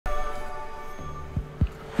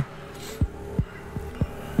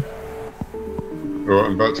Alright,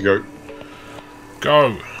 I'm about to go.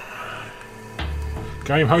 Go.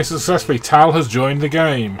 Game hosted successfully. Tal has joined the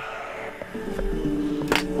game.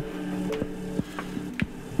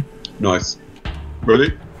 Nice.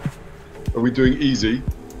 Ready? Are we doing easy?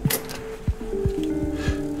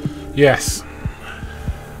 Yes.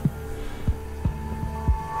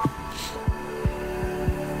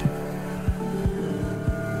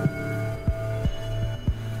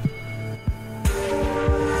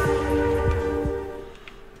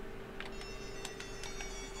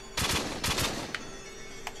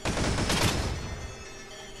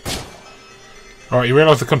 Alright, you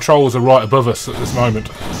realise the controls are right above us at this moment.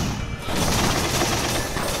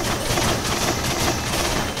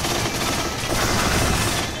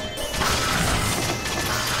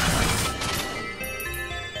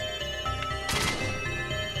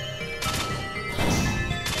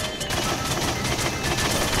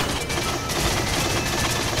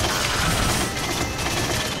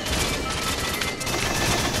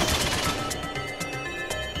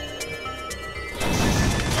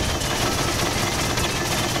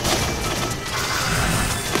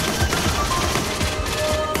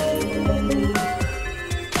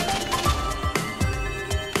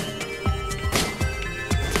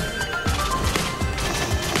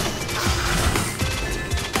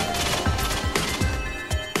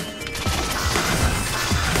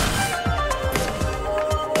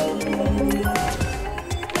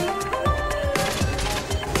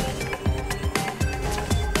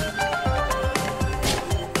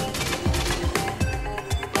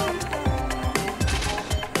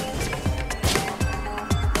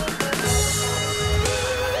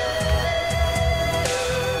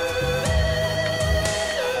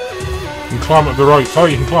 You can climb up the ropes. Oh,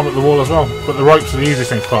 you can climb up the wall as well. But the ropes are the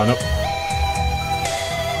easiest thing to climb up.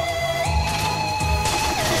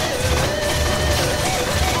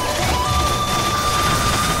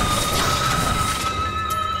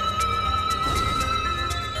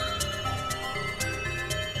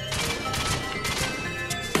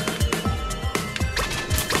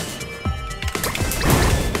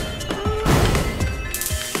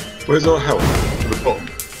 Where's our health? At the bottom.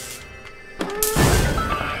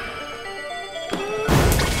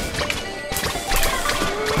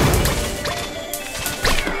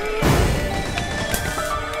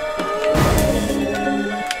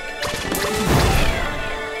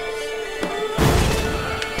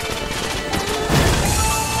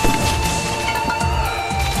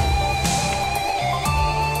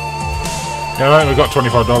 Yeah, I think we've got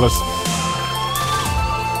 $25.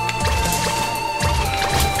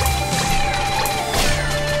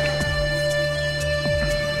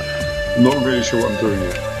 I'm not really sure what I'm doing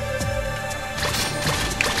yet.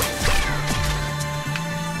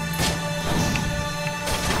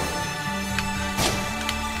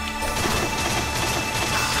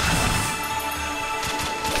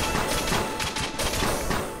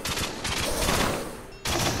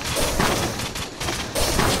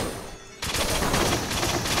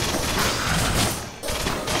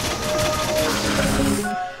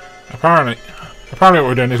 Apparently what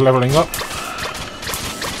we're doing is levelling up.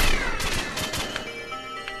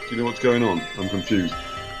 Do you know what's going on? I'm confused.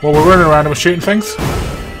 Well, we're running around and we're shooting things.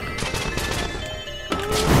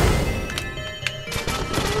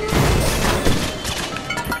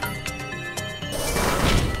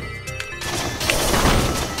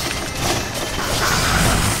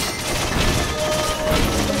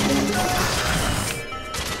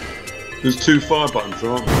 There's two fire buttons,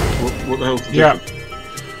 aren't there? What the hell's the difference?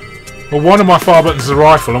 Well, one of my fire buttons is a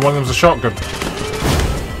rifle and one of them's a shotgun.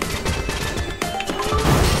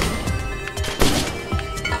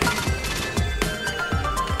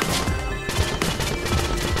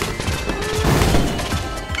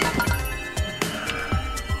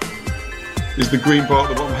 Is the green bar at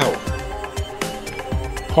the bottom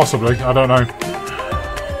health? Possibly, I don't know.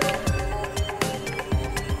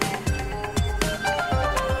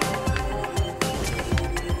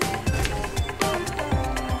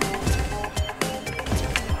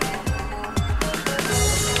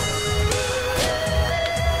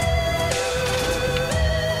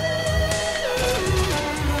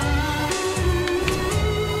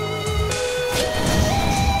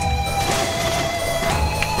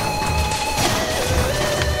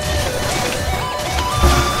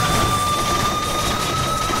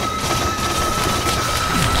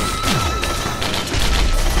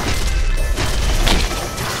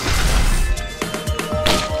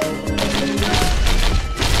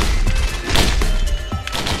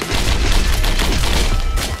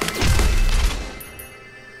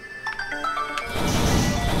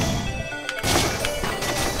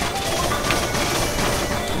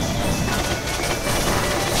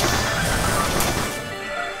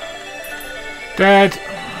 Dead.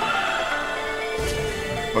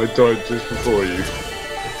 I died just before you.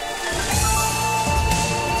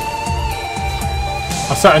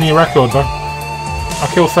 I set a new record though. I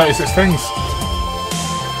killed 36 things.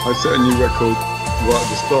 I set a new record right at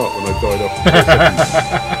the start when I died after 4 seconds.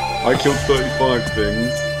 I killed 35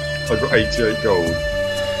 things. I got 88 gold.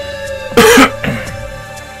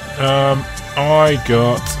 I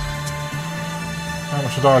got... How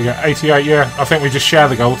much did I get? 88, yeah. I think we just share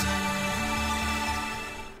the gold.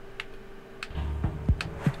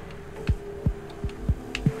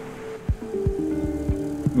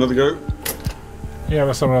 Another go? Yeah,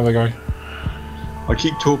 let's have another go. I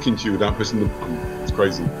keep talking to you without pressing the button. It's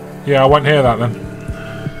crazy. Yeah, I won't hear that then.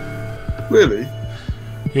 Really?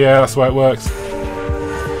 Yeah, that's the way it works.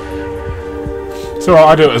 It's alright,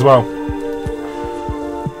 I do it as well.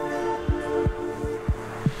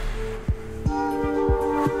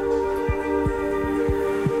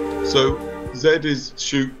 So, Z is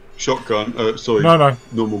shoot shotgun, sorry, No.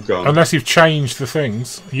 normal gun. Unless you've changed the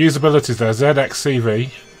things. Use abilities there. Z, X, C,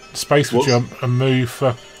 V. Space for jump and move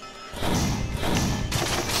for...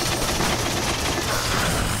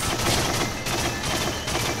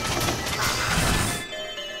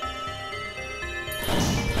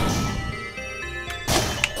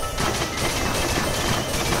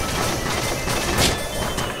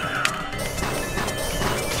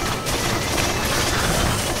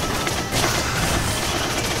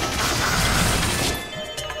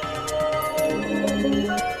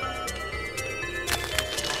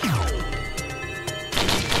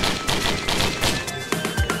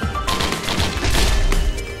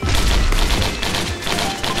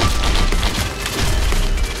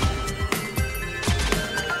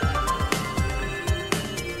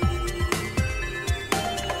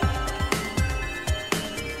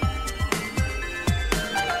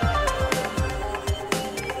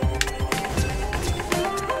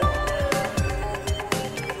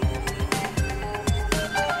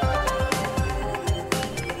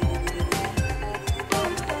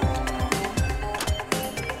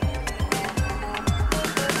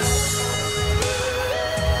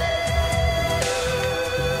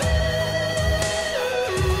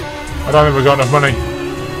 I don't think we've got enough money.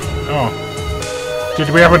 Oh. Did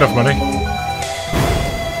we have enough money?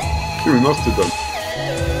 Yeah, we must have done.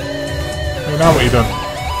 You know what you've done.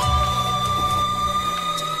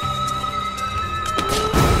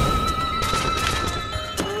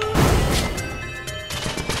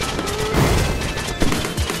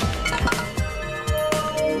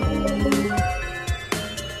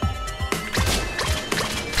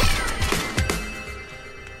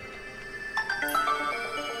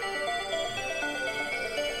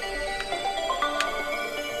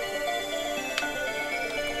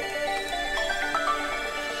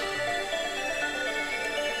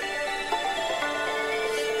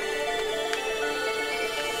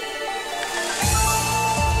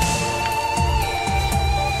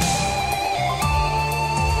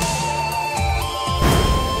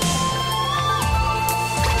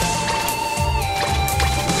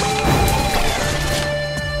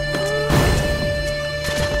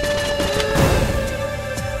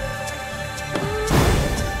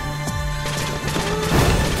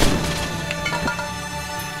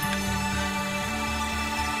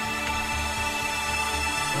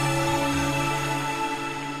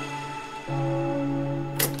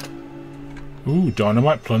 Ooh,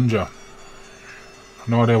 dynamite plunger.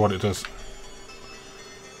 No idea what it does.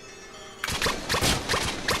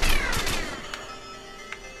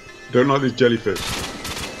 Don't like this jellyfish.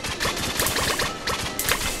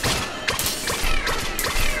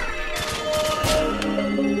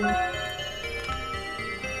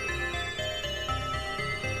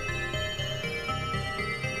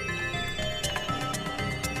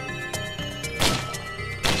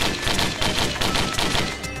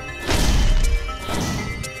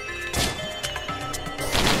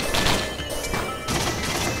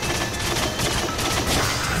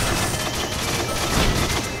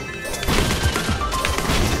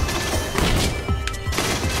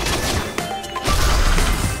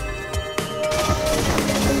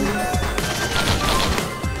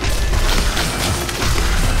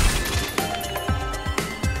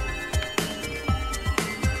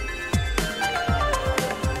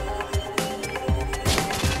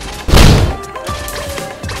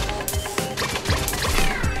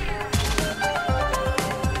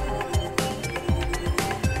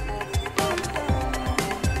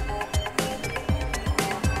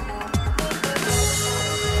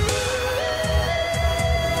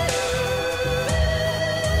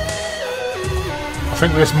 I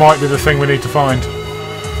think this might be the thing we need to find.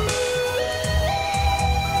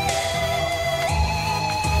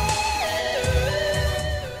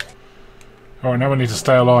 Alright, now we need to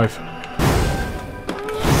stay alive.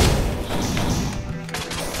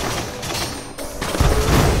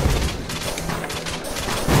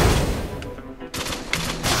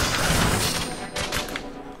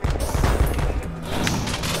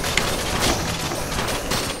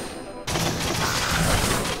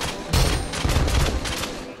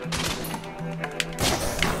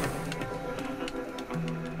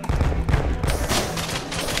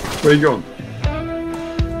 Where you gone?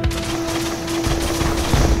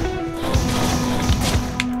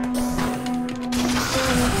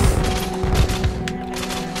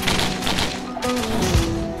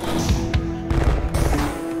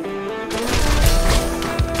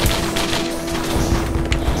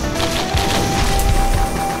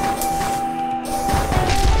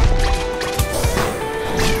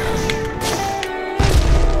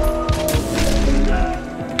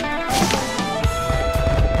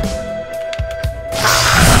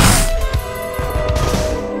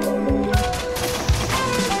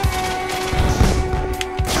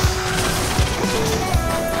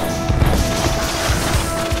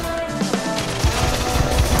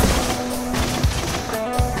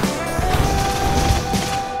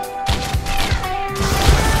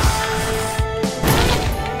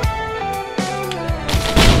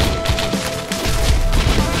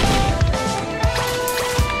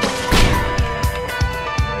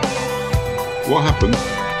 What happened?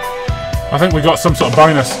 I think we got some sort of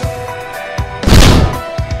bonus.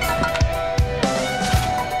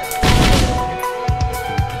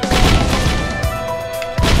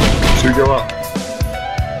 Should we go up?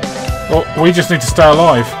 Well, we just need to stay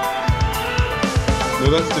alive.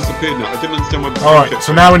 No, that's disappeared now. I didn't understand what. Alright,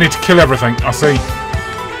 so now we need to kill everything. I see.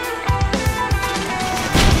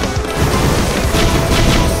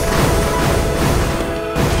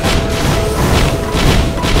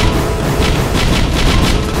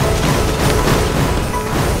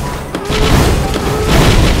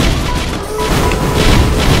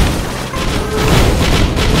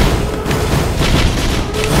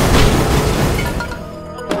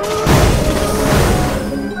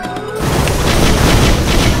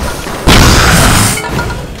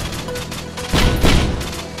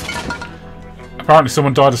 Apparently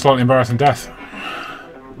someone died a slightly embarrassing death.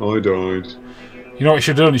 I died. You know what you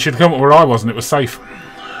should have done? You should have come up where I was and it was safe.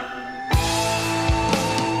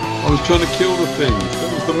 I was trying to kill the thing.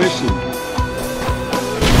 That was the mission.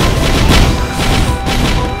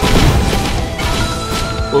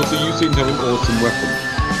 Also, you seem to have an awesome weapon.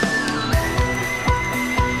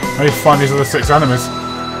 I need to find these other 6 enemies.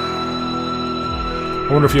 I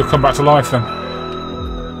wonder if you'll come back to life then.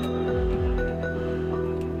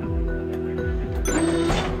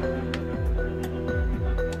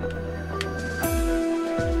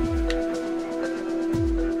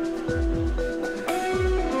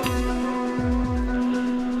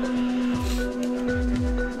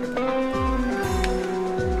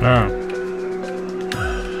 Oh.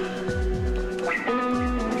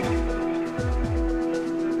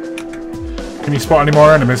 Can you spot any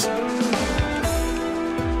more enemies?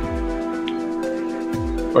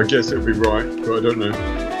 I guess it would be right, but I don't know.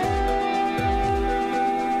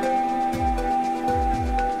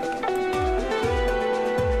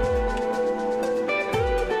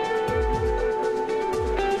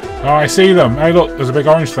 Oh, I see them. Hey look, there's a big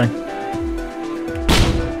orange thing.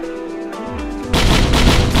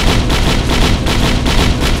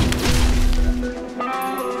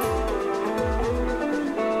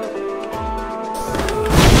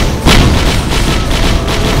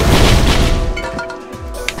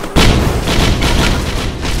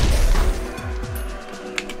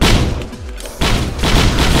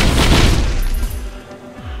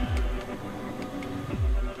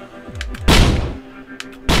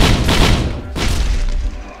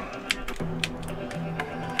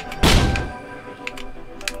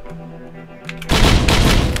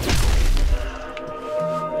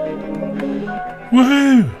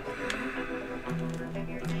 Woohoo!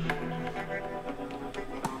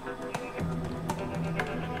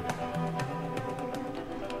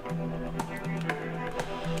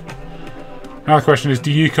 Now the question is,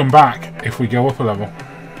 do you come back if we go up a level?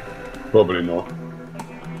 Probably not.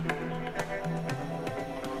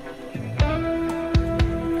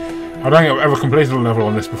 I don't think I've ever completed a level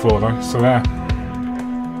on this before though, so there.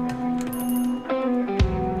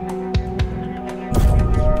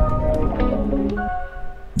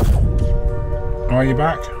 Are you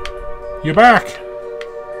back? You're back!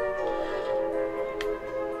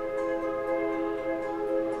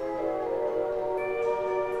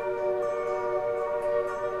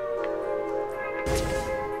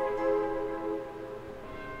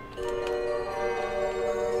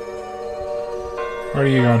 Where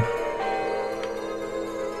are you going?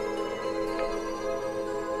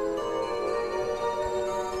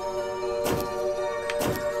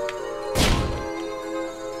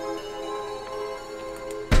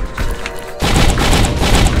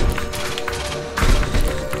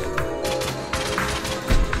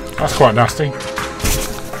 That's quite nasty.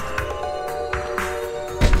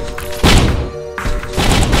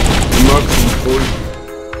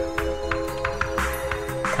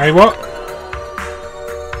 Hey, what?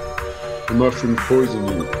 The mushrooms poison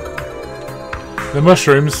you. The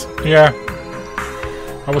mushrooms? Yeah.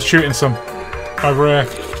 I was shooting some over here.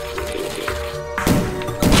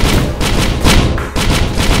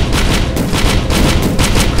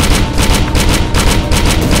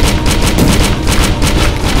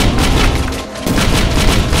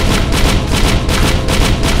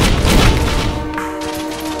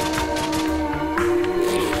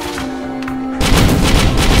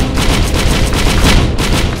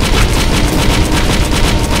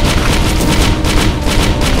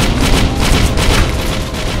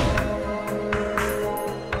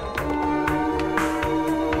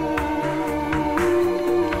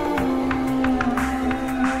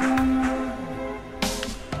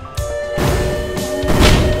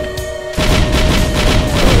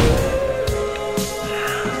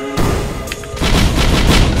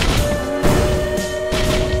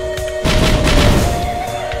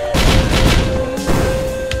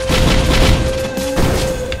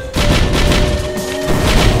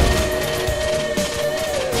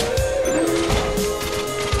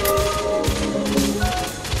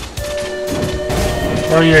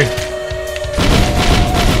 Where are you?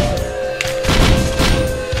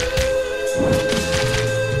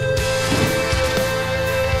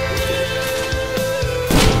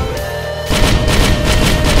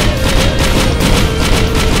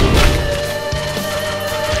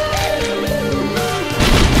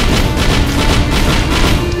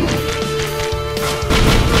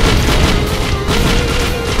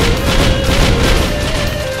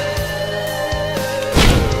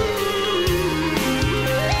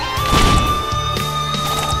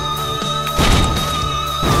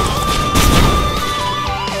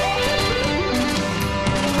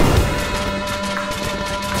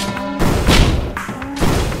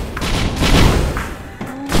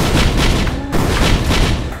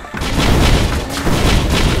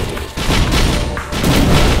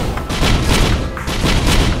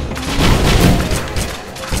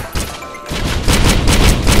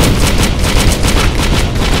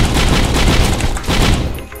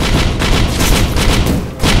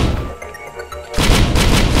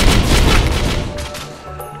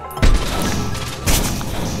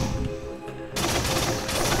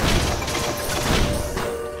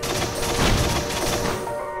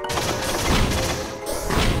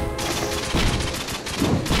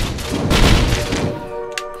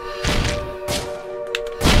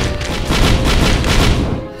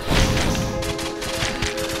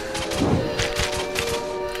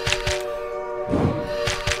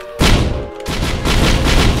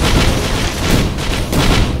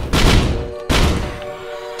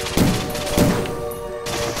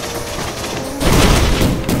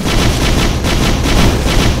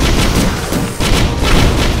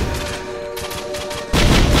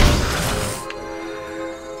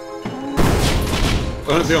 I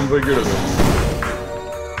don't think I'm very good at this.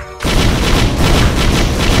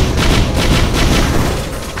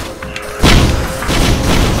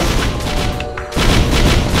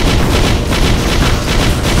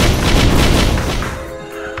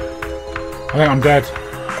 I think I'm dead.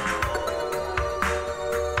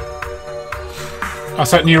 I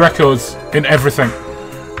set new records in everything.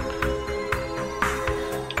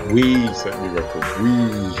 We set new records. We.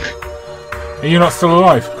 Are you not still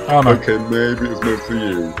alive? Oh no. Okay, maybe it was mostly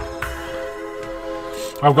you.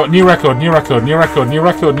 I've got new record, new record, new record, new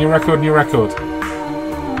record, new record, new record.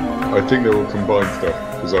 I think they're all combined stuff,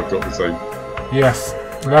 because I've got the same. Yes.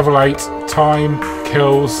 Level 8, time,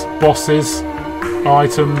 kills, bosses,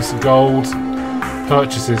 items, gold,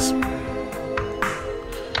 purchases.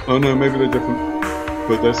 Oh no, maybe they're different.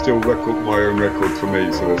 But they're still my own records for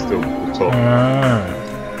me, so they're still the top.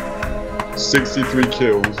 63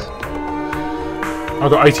 kills. I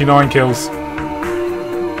got 89 kills.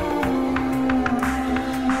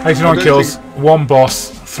 89 kills, 1 boss,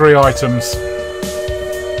 3 items.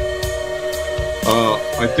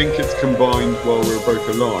 I think it's combined while we were both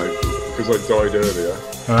alive, because I died earlier.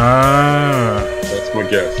 That's my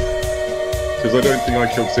guess. Because I don't think I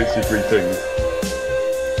killed 63 things.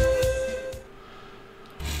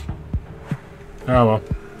 Oh well.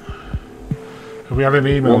 Have we had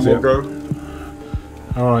any emails yet? One more go.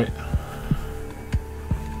 Alright.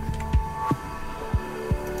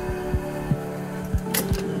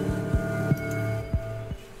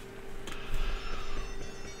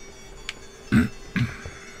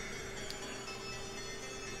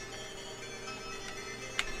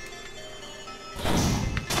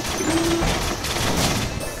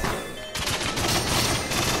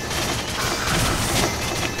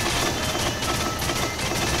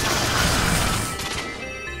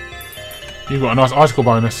 You've got a nice icicle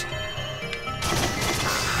bonus.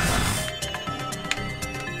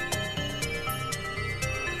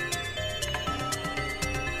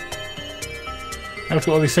 Hey, look at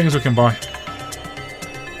all these things we can buy.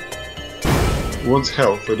 One's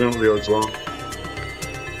health, I don't know what the odds are.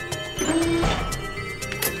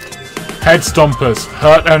 Head stompers.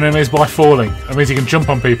 Hurt enemies by falling. That means you can jump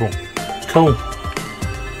on people. Cool.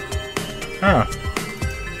 Ah.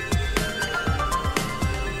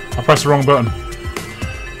 I pressed the wrong button.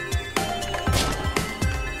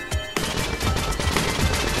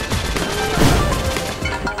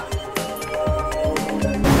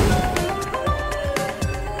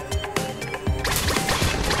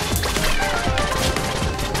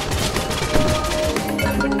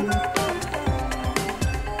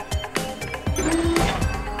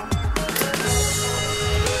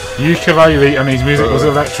 Ukulele and his music was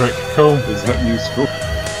electric. Cool. Is that useful?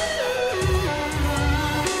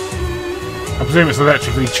 I presume it's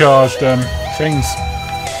electrically charged things.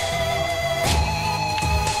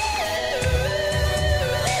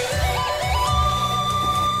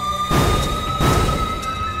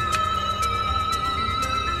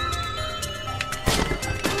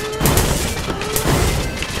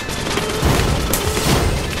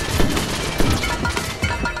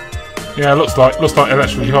 Yeah, looks like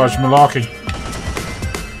electrically charged malarkey.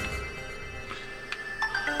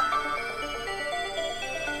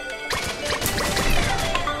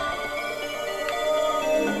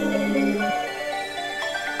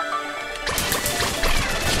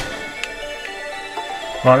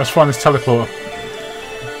 Right, let's find this teleporter.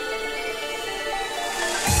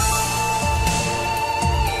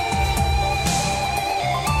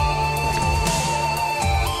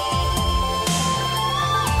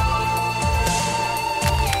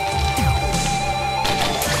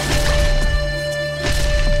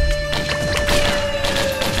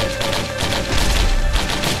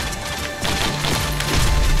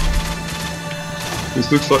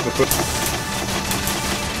 This looks like the first.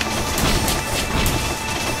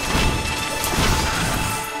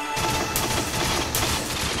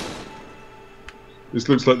 This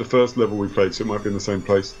looks like the first level we played, so it might be in the same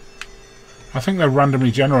place. I think they're randomly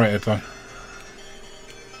generated though.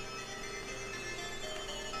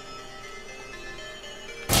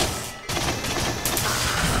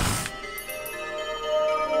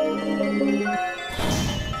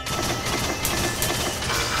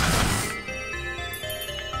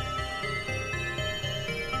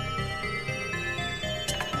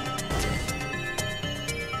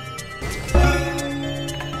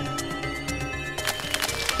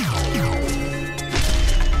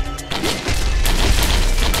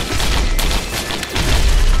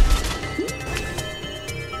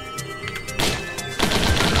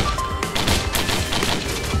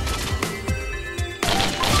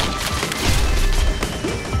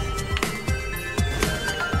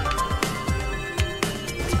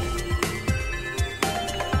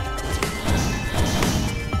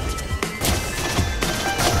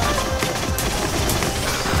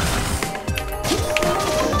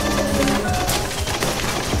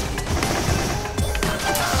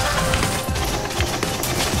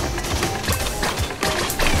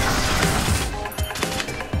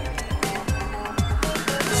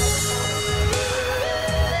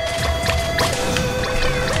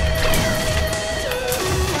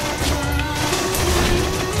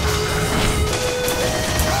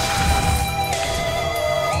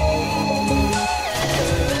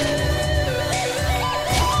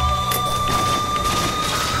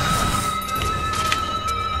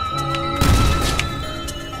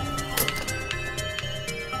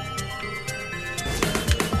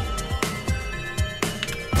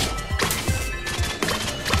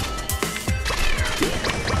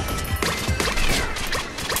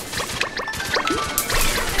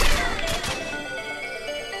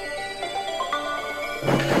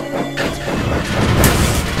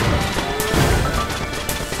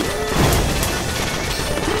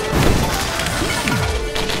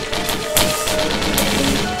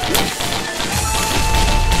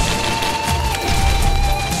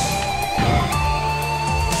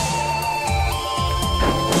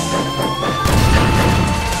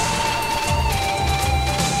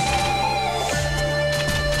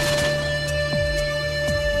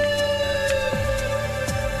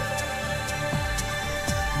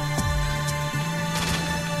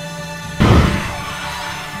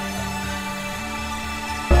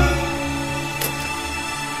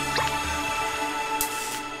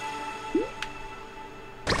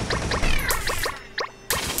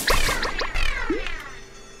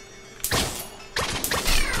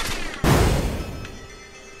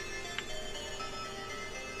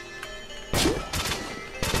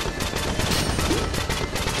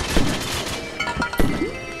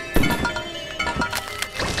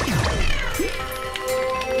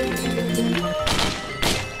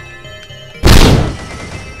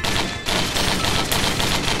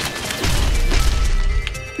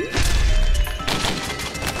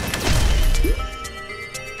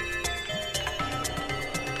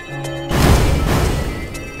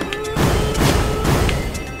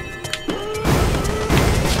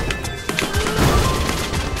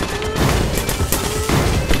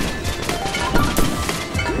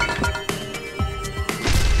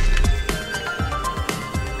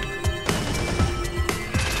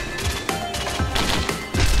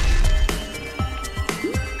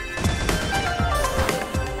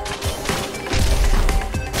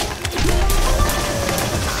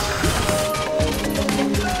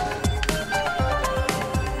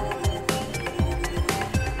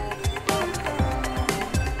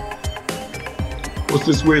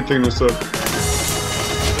 What's this weird thing I said?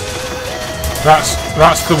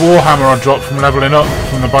 That's the Warhammer I dropped from levelling up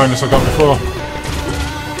from the bonus I got before.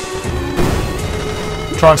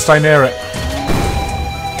 Try and stay near it.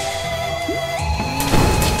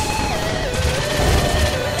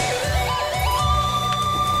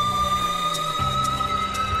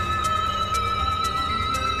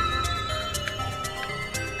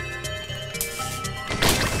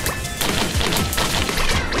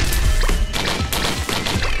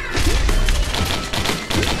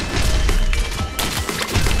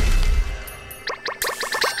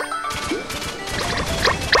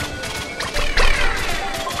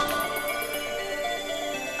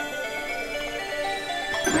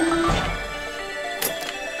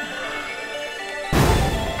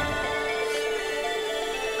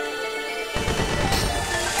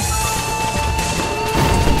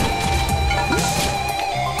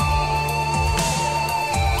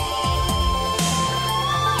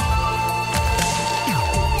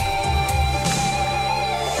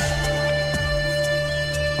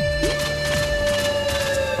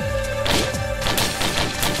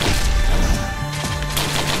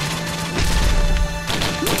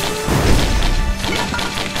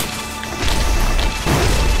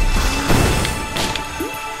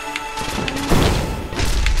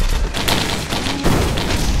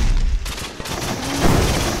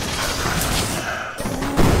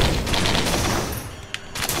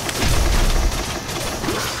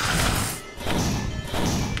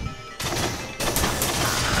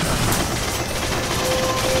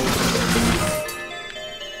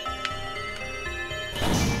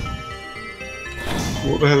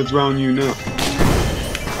 What the hell is around you now?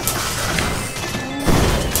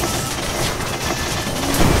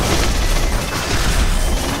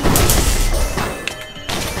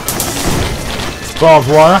 Barbed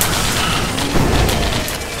wire.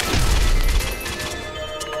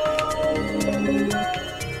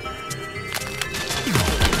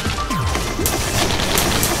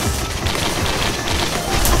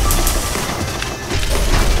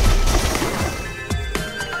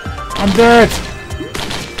 I'm dead.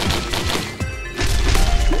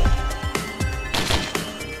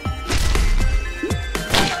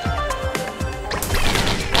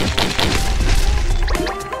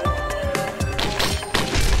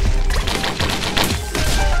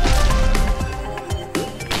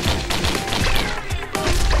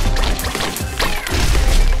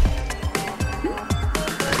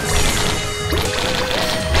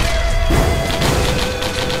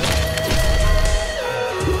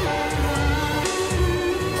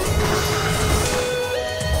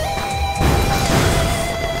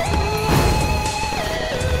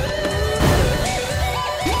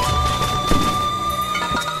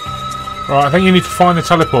 Right, I think you need to find the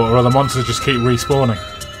teleporter or the monsters just keep respawning.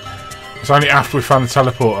 It's only after we find the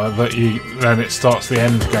teleporter that then it starts the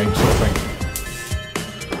end game sort of thing.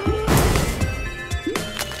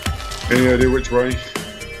 Any idea which way?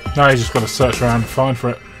 No, you just got to search around and find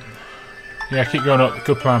for it. Yeah, keep going up.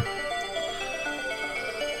 Good plan.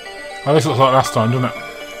 Oh, this looks like last time, doesn't it?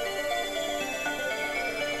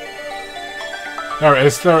 There it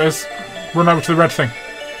is, there it is. Run over to the red thing.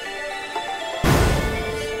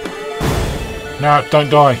 Now, don't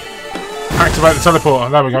die. Activate the teleporter.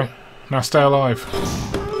 There we go. Now stay alive.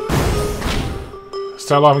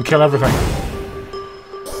 Stay alive and kill everything.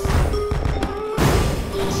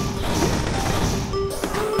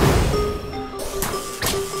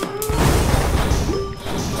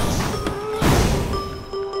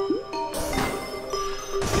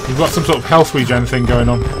 You've got some sort of health regen thing going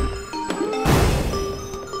on.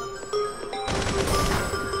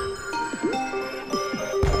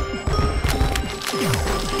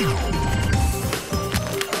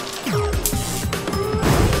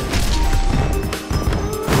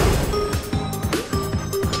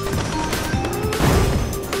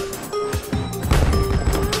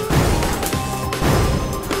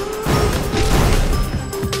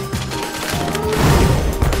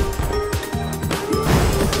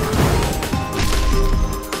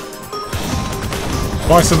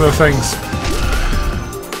 Buy some of the things.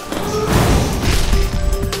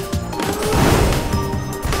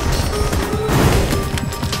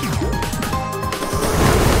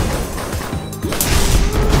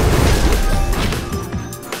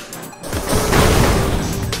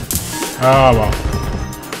 Ah, well.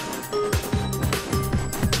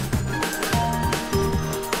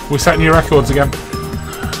 We set new records again.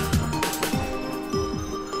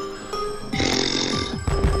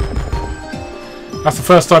 That's the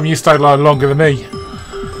first time you stayed alive longer than me.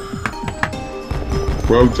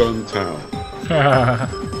 Well done, Tao.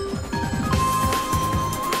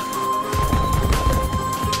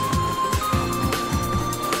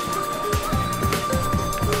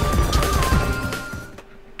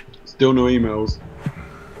 Still no emails.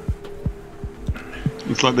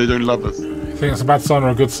 It's like they don't love us. You think it's a bad sign or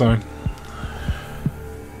a good sign?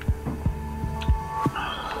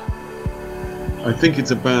 I think it's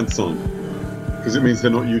a bad sign. Because it means they're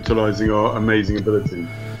not utilising our amazing ability.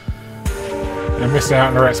 They're missing out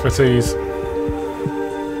on their expertise.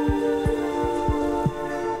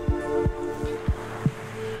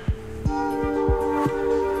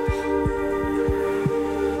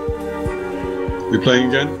 We playing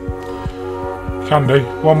again? Can do.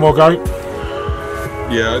 One more go.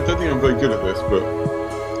 Yeah, I don't think I'm very good at this, but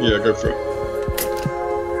yeah, go for it.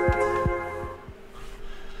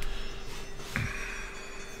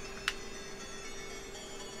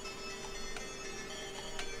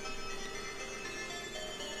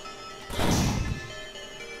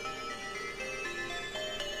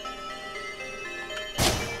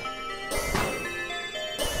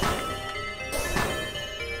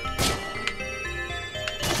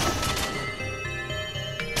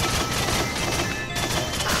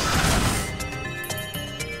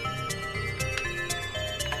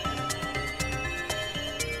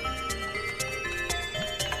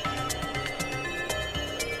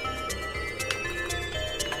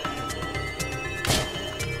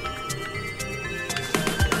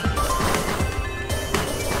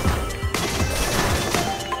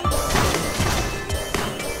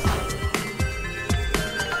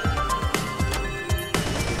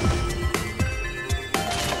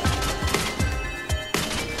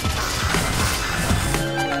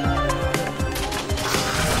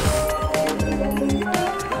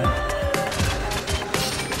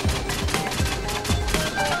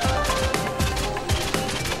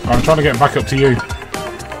 I'm trying to get back up to you.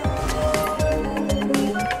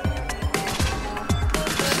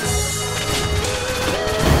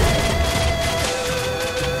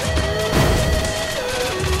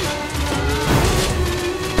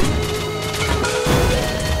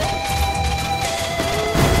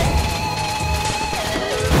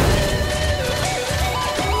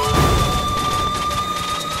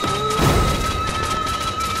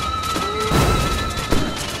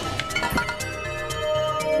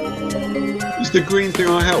 The green thing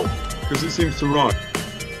I help because it seems to ride.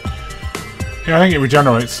 Yeah, I think it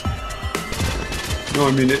regenerates. No,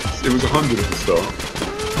 I mean it was 100 at the start.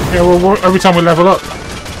 Yeah, well, every time we level up,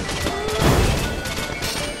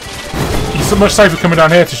 it's so much safer coming down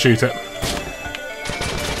here to shoot it.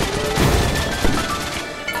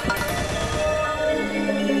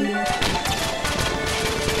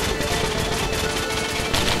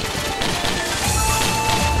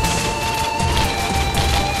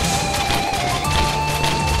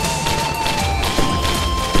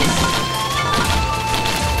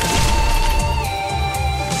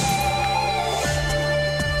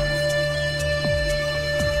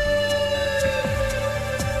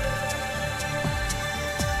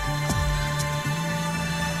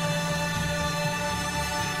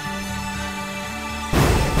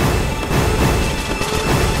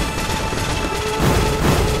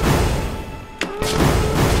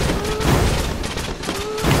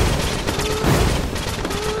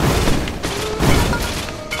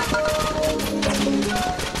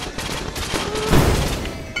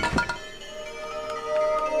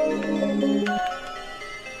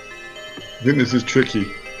 I think this is tricky. You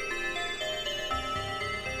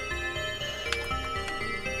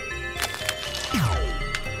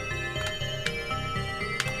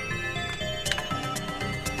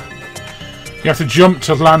have to jump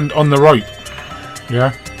to land on the rope.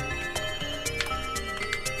 Yeah.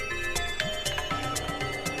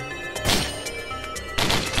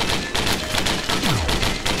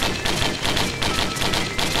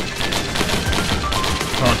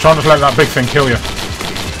 Right, try not to let that big thing kill you.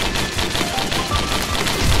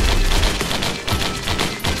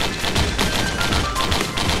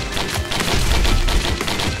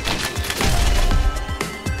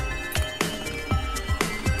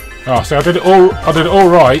 Oh, see, I did it all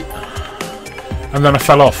right, and then I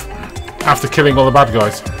fell off after killing all the bad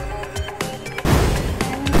guys.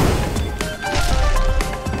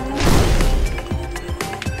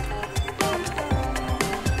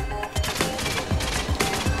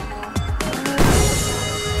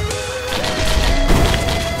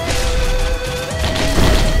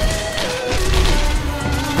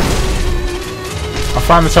 I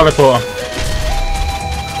found the teleporter.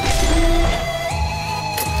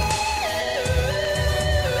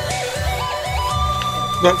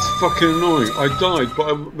 That's fucking annoying. I died,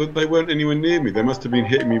 but they weren't anywhere near me. They must have been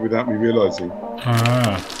hitting me without me realising.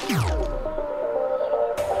 Ah.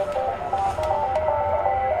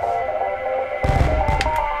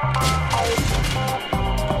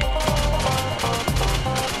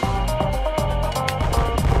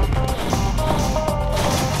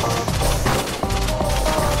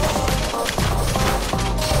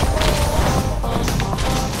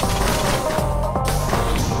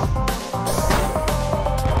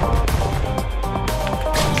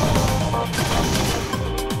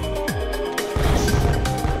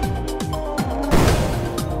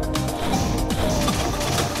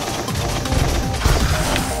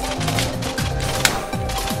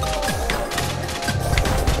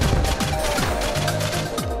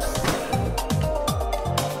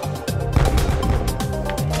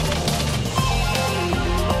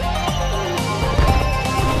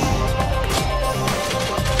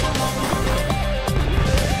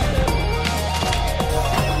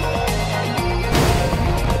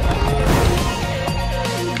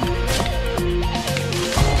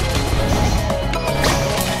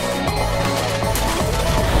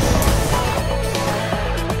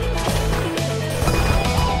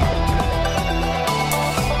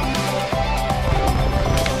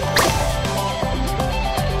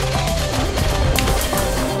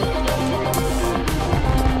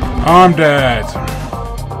 I'm dead.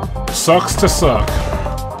 Sucks to suck.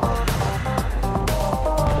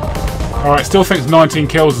 Alright, still thinks 19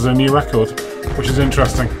 kills is a new record, which is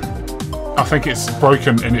interesting. I think it's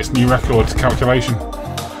broken in its new record calculation.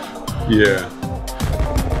 Yeah.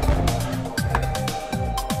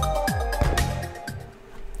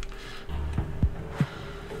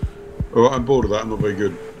 Oh, I'm bored of that. I'm not very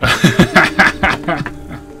good.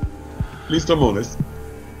 At least I'm honest.